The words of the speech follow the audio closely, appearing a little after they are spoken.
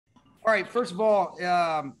All right. First of all,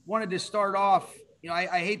 wanted to start off,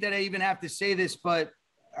 I hate that I even have to say this, but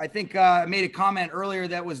I think I made a comment earlier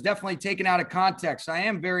that was definitely taken out of context. I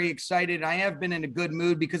am very excited. I have been in a good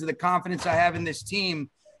mood because of the confidence I have in this team,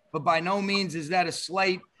 but by no means is that a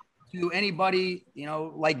slight to anybody,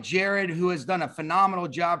 like Jared, who has done a phenomenal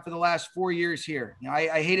job for the last 4 years here.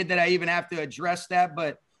 I hated that I even have to address that,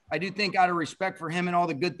 but I do think out of respect for him and all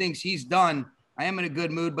the good things he's done, I am in a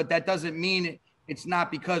good mood, but that doesn't mean it's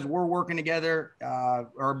not because we're working together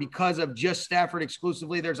or because of just Stafford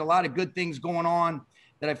exclusively. There's a lot of good things going on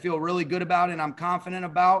that I feel really good about and I'm confident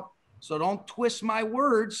about. So don't twist my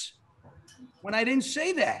words when I didn't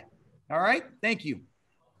say that. All right. Thank you.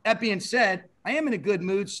 That being said, I am in a good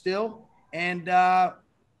mood still and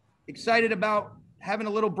excited about having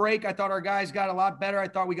a little break. I thought our guys got a lot better. I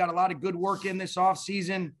thought we got a lot of good work in this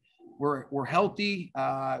offseason. We're healthy.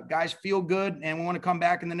 Guys feel good. And we want to come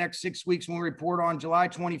back in the next 6 weeks when we report on July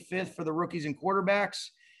 25th for the rookies and quarterbacks,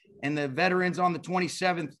 and the veterans on the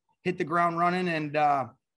 27th hit the ground running, and a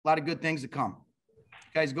lot of good things to come.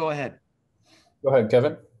 Guys, go ahead. Go ahead,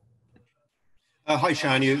 Kevin. Hi,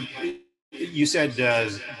 Sean. You said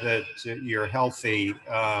that you're healthy.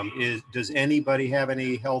 Does anybody have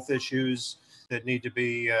any health issues that need to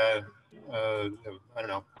be,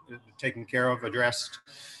 taken care of, addressed,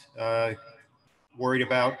 worried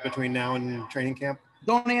about between now and training camp?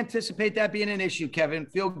 Don't anticipate that being an issue, Kevin.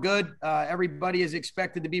 Feel good. Everybody is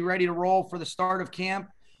expected to be ready to roll for the start of camp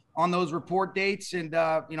on those report dates. And,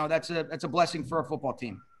 that's a blessing for our football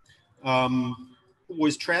team.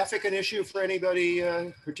 Was traffic an issue for anybody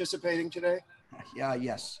participating today? Yeah,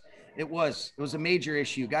 yes, it was. It was a major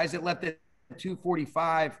issue. Guys that left at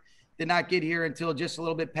 2:45 did not get here until just a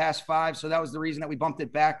little bit past 5. So that was the reason that we bumped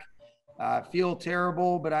it back. Feel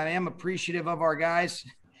terrible, but I am appreciative of our guys.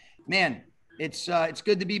 Man, it's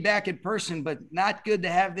good to be back in person, but not good to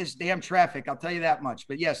have this damn traffic. I'll tell you that much.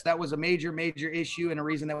 But yes, that was a major, major issue and a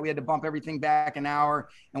reason that we had to bump everything back an hour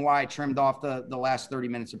and why I trimmed off the last 30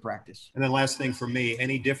 minutes of practice. And then last thing for me,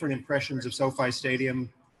 any different impressions of SoFi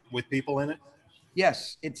Stadium with people in it?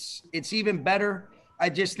 Yes, it's even better. I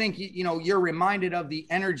just think, you're reminded of the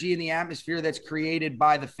energy and the atmosphere that's created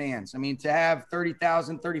by the fans. I mean, to have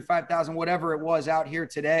 30,000, 35,000, whatever it was out here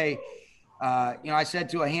today, I said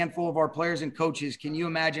to a handful of our players and coaches, can you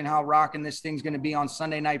imagine how rocking this thing's going to be on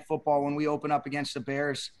Sunday Night Football when we open up against the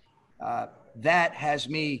Bears? That has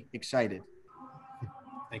me excited.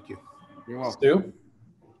 Thank you. You're welcome. Stu?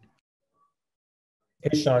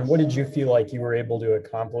 Hey, Sean, what did you feel like you were able to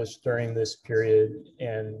accomplish during this period,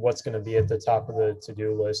 and what's going to be at the top of the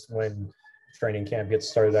to-do list when training camp gets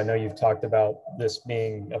started? I know you've talked about this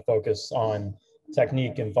being a focus on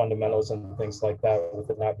technique and fundamentals and things like that, with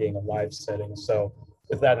it not being a live setting. So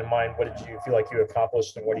with that in mind, what did you feel like you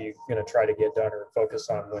accomplished, and what are you going to try to get done or focus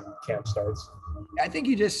on when camp starts? I think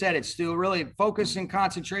you just said it, Stu. Really, focus and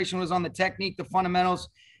concentration was on the technique, the fundamentals.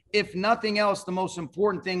 If nothing else, the most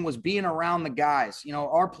important thing was being around the guys.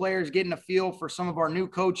 Our players getting a feel for some of our new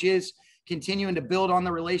coaches, continuing to build on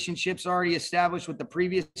the relationships already established with the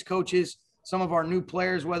previous coaches. Some of our new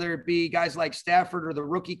players, whether it be guys like Stafford or the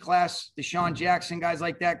rookie class, Deshaun Jackson, guys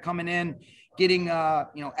like that coming in, getting,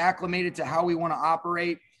 acclimated to how we want to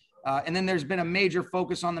operate. And then there's been a major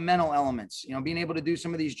focus on the mental elements, being able to do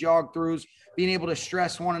some of these jog throughs, being able to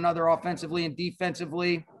stress one another offensively and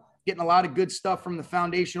defensively, getting a lot of good stuff from the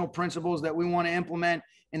foundational principles that we want to implement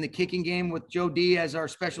in the kicking game with Joe D as our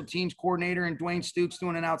special teams coordinator, and Dwayne Stoops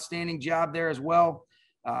doing an outstanding job there as well.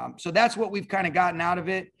 So that's what we've kind of gotten out of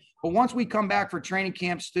it. But once we come back for training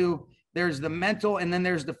camp, Stu, there's the mental and then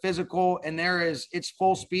there's the physical, and it's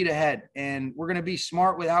full speed ahead. And we're going to be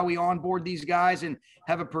smart with how we onboard these guys and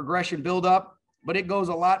have a progression build up, but it goes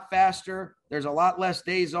a lot faster. There's a lot less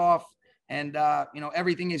days off. And,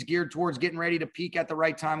 everything is geared towards getting ready to peak at the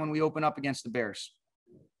right time when we open up against the Bears.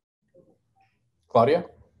 Claudia?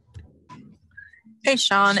 Hey,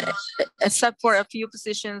 Sean, except for a few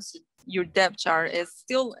positions, your depth chart is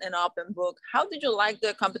still an open book. How did you like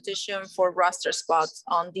the competition for roster spots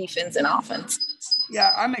on defense and offense?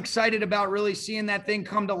 Yeah, I'm excited about really seeing that thing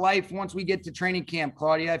come to life once we get to training camp,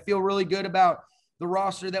 Claudia. I feel really good about the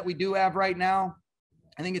roster that we do have right now.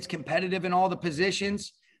 I think it's competitive in all the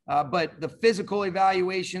positions. But the physical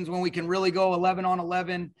evaluations, when we can really go 11 on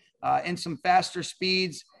 11 and some faster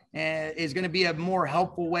speeds, is going to be a more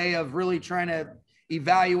helpful way of really trying to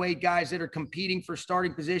evaluate guys that are competing for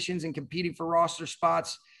starting positions and competing for roster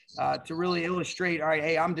spots to really illustrate, all right,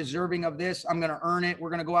 hey, I'm deserving of this. I'm going to earn it. We're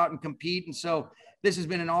going to go out and compete. And so this has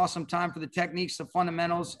been an awesome time for the techniques, the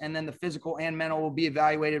fundamentals, and then the physical and mental will be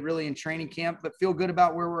evaluated really in training camp, but feel good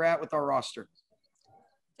about where we're at with our roster.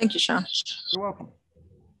 Thank you, Sean. You're welcome.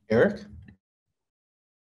 Eric?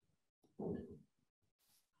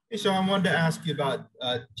 Hey, Sean, I wanted to ask you about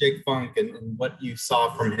Jake Funk and what you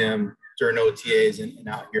saw from him during OTAs and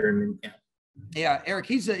out here in camp. Yeah, Eric,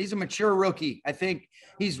 he's a mature rookie. I think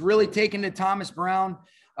he's really taken to Thomas Brown.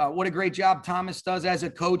 What a great job Thomas does as a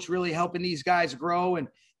coach, really helping these guys grow. And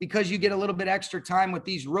because you get a little bit extra time with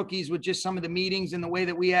these rookies, with just some of the meetings and the way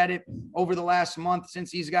that we had it over the last month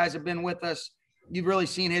since these guys have been with us, you've really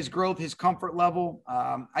seen his growth, his comfort level.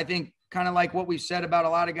 I think kind of like what we've said about a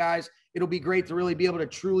lot of guys, it'll be great to really be able to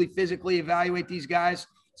truly physically evaluate these guys.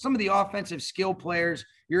 Some of the offensive skill players,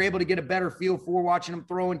 you're able to get a better feel for watching them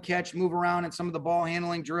throw and catch, move around in some of the ball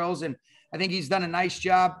handling drills. And I think he's done a nice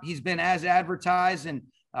job. He's been as advertised, and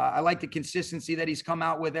I like the consistency that he's come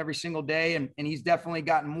out with every single day. And he's definitely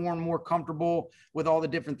gotten more and more comfortable with all the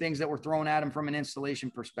different things that were thrown at him from an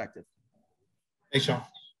installation perspective. Hey, Sean.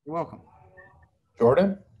 You're welcome.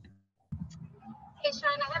 Jordan? Hey,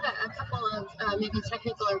 Sean, I have a couple of maybe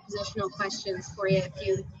technical or positional questions for you, if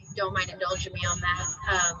you don't mind indulging me on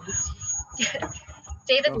that.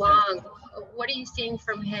 David Long, what are you seeing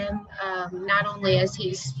from him, not only as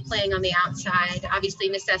he's playing on the outside, obviously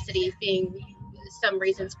necessity being some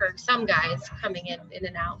reasons for some guys coming in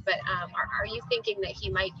and out, but are you thinking that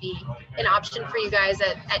he might be an option for you guys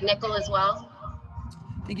at nickel as well?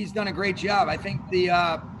 I think he's done a great job. I think the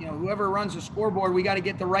whoever runs the scoreboard, we got to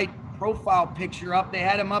get the right profile picture up. They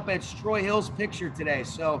had him up at Troy Hill's picture today.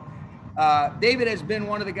 So David has been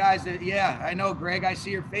one of the guys that, yeah, I know, Greg, I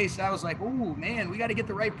see your face. I was like, ooh, man, we got to get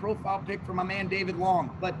the right profile pic for my man, David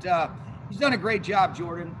Long. But he's done a great job,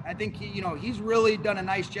 Jordan. I think he's really done a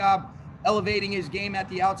nice job elevating his game at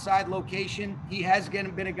the outside location. He has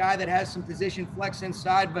been a guy that has some position flex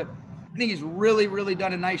inside, but I think he's really, really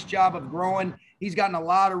done a nice job of growing. He's gotten a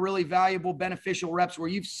lot of really valuable, beneficial reps where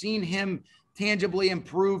you've seen him tangibly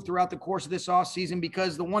improve throughout the course of this offseason,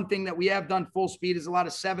 because the one thing that we have done full speed is a lot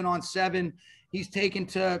of 7-on-7. He's taken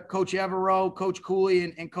to Coach Evero, Coach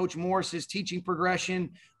Cooley, and Coach Morris's teaching progression,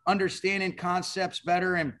 understanding concepts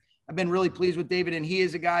better. And I've been really pleased with David, and he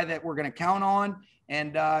is a guy that we're going to count on.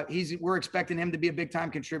 And we're expecting him to be a big time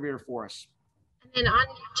contributor for us. And on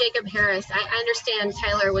Jacob Harris, I understand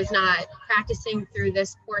Tyler was not practicing through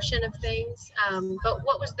this portion of things, but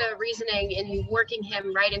what was the reasoning in working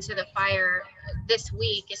him right into the fire this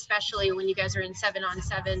week, especially when you guys are in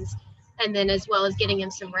 7-on-7s, and then as well as getting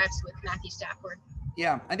him some reps with Matthew Stafford?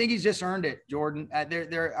 Yeah, I think he's just earned it, Jordan.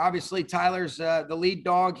 They're obviously Tyler's the lead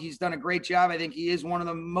dog. He's done a great job. I think he is one of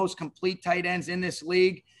the most complete tight ends in this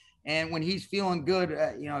league. And when he's feeling good,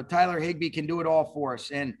 Tyler Higbee can do it all for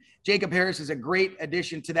us. And Jacob Harris is a great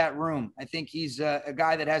addition to that room. I think he's a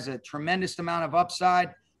guy that has a tremendous amount of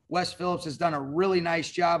upside. Wes Phillips has done a really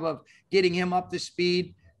nice job of getting him up to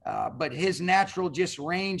speed. But his natural just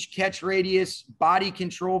range, catch radius, body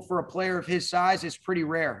control for a player of his size is pretty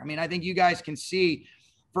rare. I mean, I think you guys can see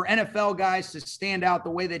for NFL guys to stand out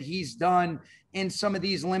the way that he's done in some of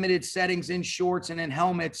these limited settings in shorts and in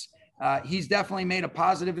helmets. He's definitely made a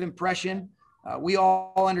positive impression. We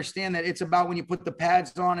all understand that it's about when you put the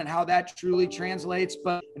pads on and how that truly translates.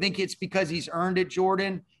 But I think it's because he's earned it,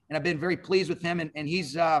 Jordan. And I've been very pleased with him. And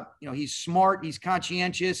he's, he's smart, he's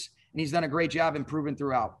conscientious, and he's done a great job improving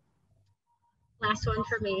throughout. Last one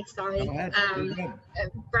for me, sorry. Go ahead.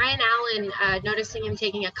 Brian Allen, noticing him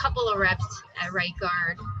taking a couple of reps at right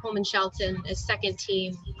guard. Coleman Shelton, a second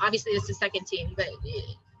team. Obviously, this is second team, but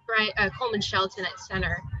Coleman Shelton at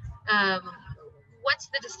center. What's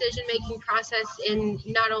the decision-making process in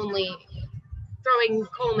not only throwing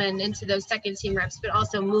Coleman into those second team reps, but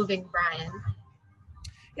also moving Brian?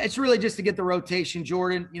 Yeah, it's really just to get the rotation,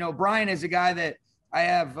 Jordan. Brian is a guy that I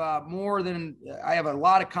have a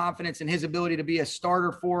lot of confidence in his ability to be a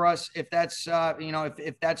starter for us. If that's,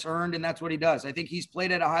 if that's earned, and that's what he does. I think he's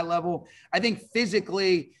played at a high level. I think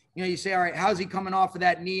physically, you say, all right, how's he coming off of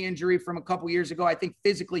that knee injury from a couple years ago? I think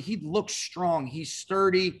physically he looks strong. He's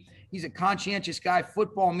sturdy. He's a conscientious guy.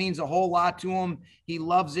 Football means a whole lot to him. He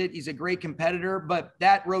loves it. He's a great competitor. But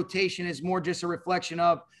that rotation is more just a reflection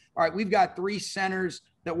of, all right, we've got three centers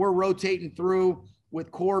that we're rotating through with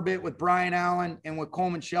Corbett, with Brian Allen, and with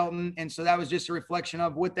Coleman Shelton. And so that was just a reflection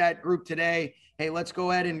of with that group today, hey, let's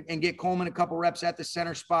go ahead and get Coleman a couple reps at the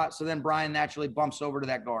center spot. So then Brian naturally bumps over to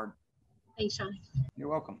that guard. Thanks, Sean. You're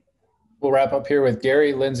welcome. We'll wrap up here with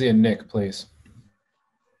Gary, Lindsay, and Nick, please.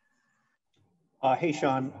 Hey,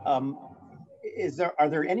 Sean, are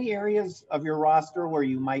there any areas of your roster where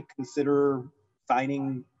you might consider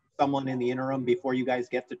signing someone in the interim before you guys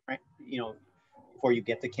get to, before you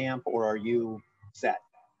get to camp, or are you set?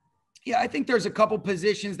 Yeah, I think there's a couple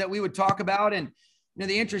positions that we would talk about. And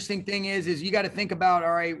the interesting thing is you got to think about,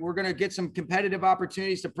 all right, we're going to get some competitive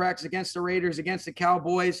opportunities to practice against the Raiders, against the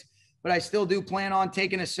Cowboys, but I still do plan on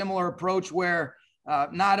taking a similar approach where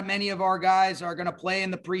not many of our guys are going to play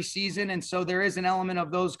in the preseason. And so there is an element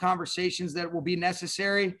of those conversations that will be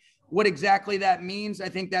necessary. What exactly that means, I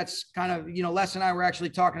think that's kind of, Les and I were actually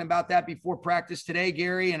talking about that before practice today,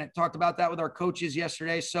 Gary, and I talked about that with our coaches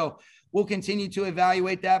yesterday. So we'll continue to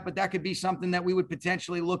evaluate that, but that could be something that we would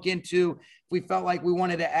potentially look into if we felt like we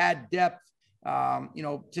wanted to add depth,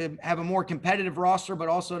 to have a more competitive roster, but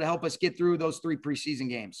also to help us get through those 3 preseason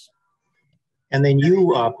games. And then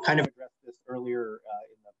you kind of addressed this earlier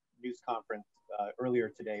in the news conference earlier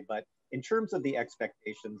today, but in terms of the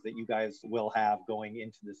expectations that you guys will have going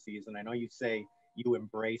into the season, I know you say you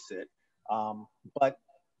embrace it, but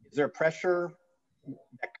is there pressure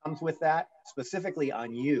that comes with that, specifically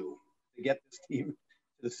on you, to get this team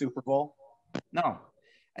to the Super Bowl? No,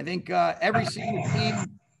 I think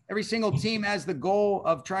every single team has the goal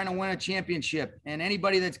of trying to win a championship, and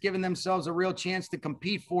anybody that's given themselves a real chance to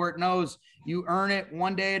compete for it knows you earn it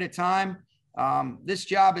one day at a time. This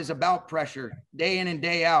job is about pressure day in and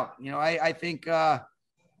day out. I think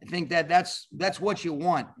that's what you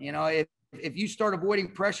want. If you start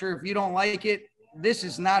avoiding pressure, if you don't like it, this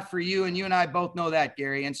is not for you. And you and I both know that,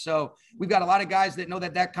 Gary. And so we've got a lot of guys that know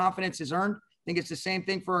that confidence is earned. I think it's the same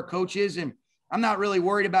thing for our coaches. And I'm not really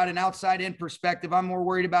worried about an outside in perspective. I'm more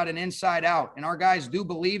worried about an inside out. And our guys do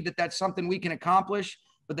believe that that's something we can accomplish,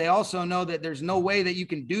 but they also know that there's no way that you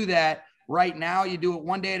can do that right now. You do it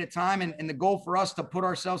one day at a time. And the goal for us to put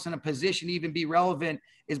ourselves in a position to even be relevant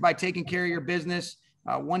is by taking care of your business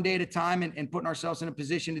one day at a time and putting ourselves in a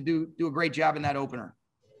position to do a great job in that opener.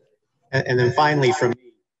 And then finally from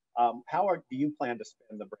me, how do you plan to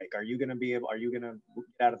spend the break? Are you going to get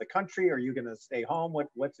out of the country? Are you going to stay home? What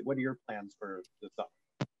are your plans for the summer?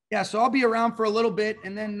 Yeah, so I'll be around for a little bit.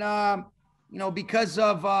 And then, because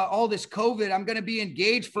of all this COVID, I'm going to be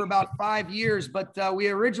engaged for about 5 years, but we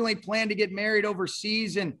originally planned to get married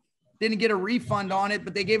overseas and didn't get a refund on it,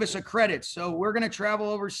 but they gave us a credit. So we're going to travel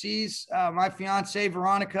overseas. My fiance,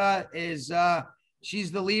 Veronica, is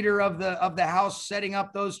she's the leader of the house, setting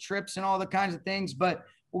up those trips and all the kinds of things, but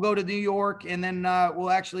we'll go to New York, and then we'll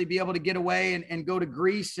actually be able to get away and go to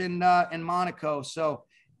Greece and Monaco. So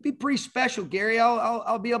it'll be pretty special, Gary.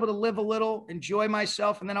 I'll be able to live a little, enjoy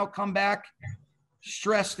myself, and then I'll come back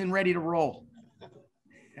stressed and ready to roll.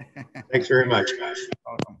 Thanks very much, guys.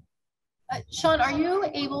 Awesome. Sean, are you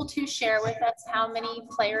able to share with us how many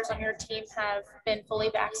players on your team have been fully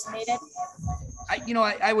vaccinated?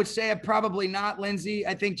 I would say probably not, Lindsay.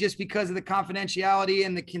 I think just because of the confidentiality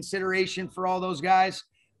and the consideration for all those guys,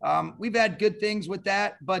 we've had good things with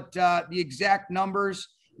that, but the exact numbers,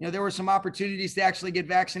 there were some opportunities to actually get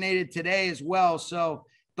vaccinated today as well. So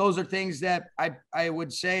those are things that I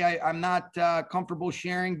would say I'm not comfortable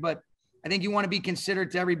sharing, but I think you want to be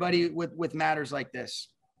considerate to everybody with matters like this.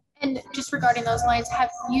 And just regarding those lines,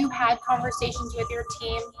 have you had conversations with your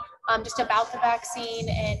team just about the vaccine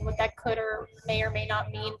and what that could or may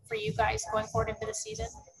not mean for you guys going forward into the season?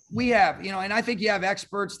 We have, and I think you have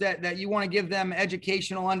experts that you want to give them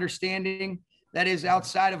educational understanding that is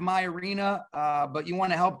outside of my arena, but you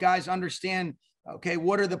want to help guys understand, okay,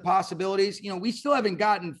 what are the possibilities? We still haven't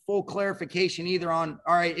gotten full clarification either on,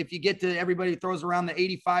 all right, if you get to everybody throws around the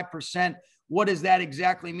 85%, what does that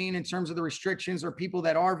exactly mean in terms of the restrictions or people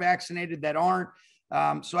that are vaccinated that aren't?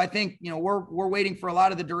 So I think, we're waiting for a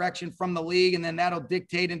lot of the direction from the league, and then that'll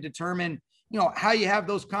dictate and determine, how you have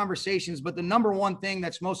those conversations. But the number one thing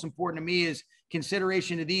that's most important to me is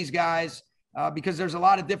consideration to these guys, because there's a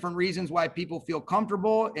lot of different reasons why people feel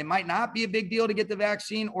comfortable. It might not be a big deal to get the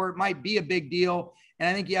vaccine, or it might be a big deal. And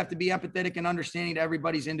I think you have to be empathetic and understanding to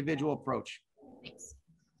everybody's individual approach. Thanks.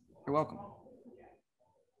 You're welcome.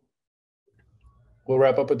 We'll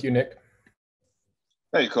wrap up with you, Nick.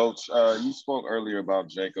 Hey, Coach. You spoke earlier about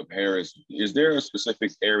Jacob Harris. Is there a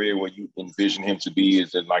specific area where you envision him to be?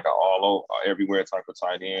 Is it like an all everywhere type of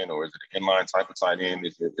tight end, or is it an inline type of tight end?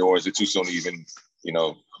 Or is it too soon to even,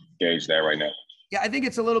 gauge that right now? Yeah, I think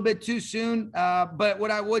it's a little bit too soon. But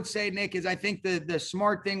what I would say, Nick, is I think the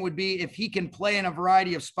smart thing would be if he can play in a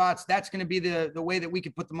variety of spots, that's going to be the way that we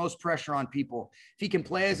can put the most pressure on people. If he can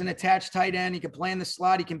play as an attached tight end, he can play in the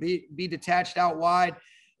slot, he can be detached out wide.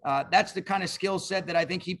 That's the kind of skill set that I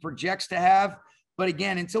think he projects to have. But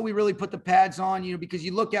again, until we really put the pads on, because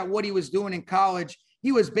you look at what he was doing in college,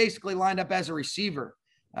 he was basically lined up as a receiver.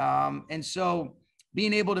 And so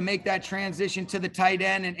being able to make that transition to the tight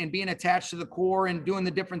end and being attached to the core and doing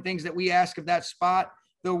the different things that we ask of that spot,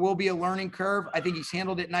 there will be a learning curve. I think he's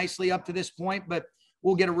handled it nicely up to this point, but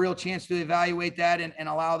we'll get a real chance to evaluate that and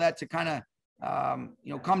allow that to kind of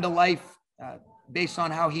come to life based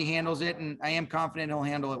on how he handles it. And I am confident he'll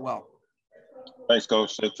handle it well. Thanks,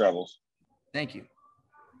 Coach. Safe travels. Thank you.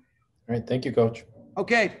 All right. Thank you, Coach.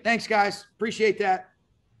 Okay. Thanks, guys. Appreciate that.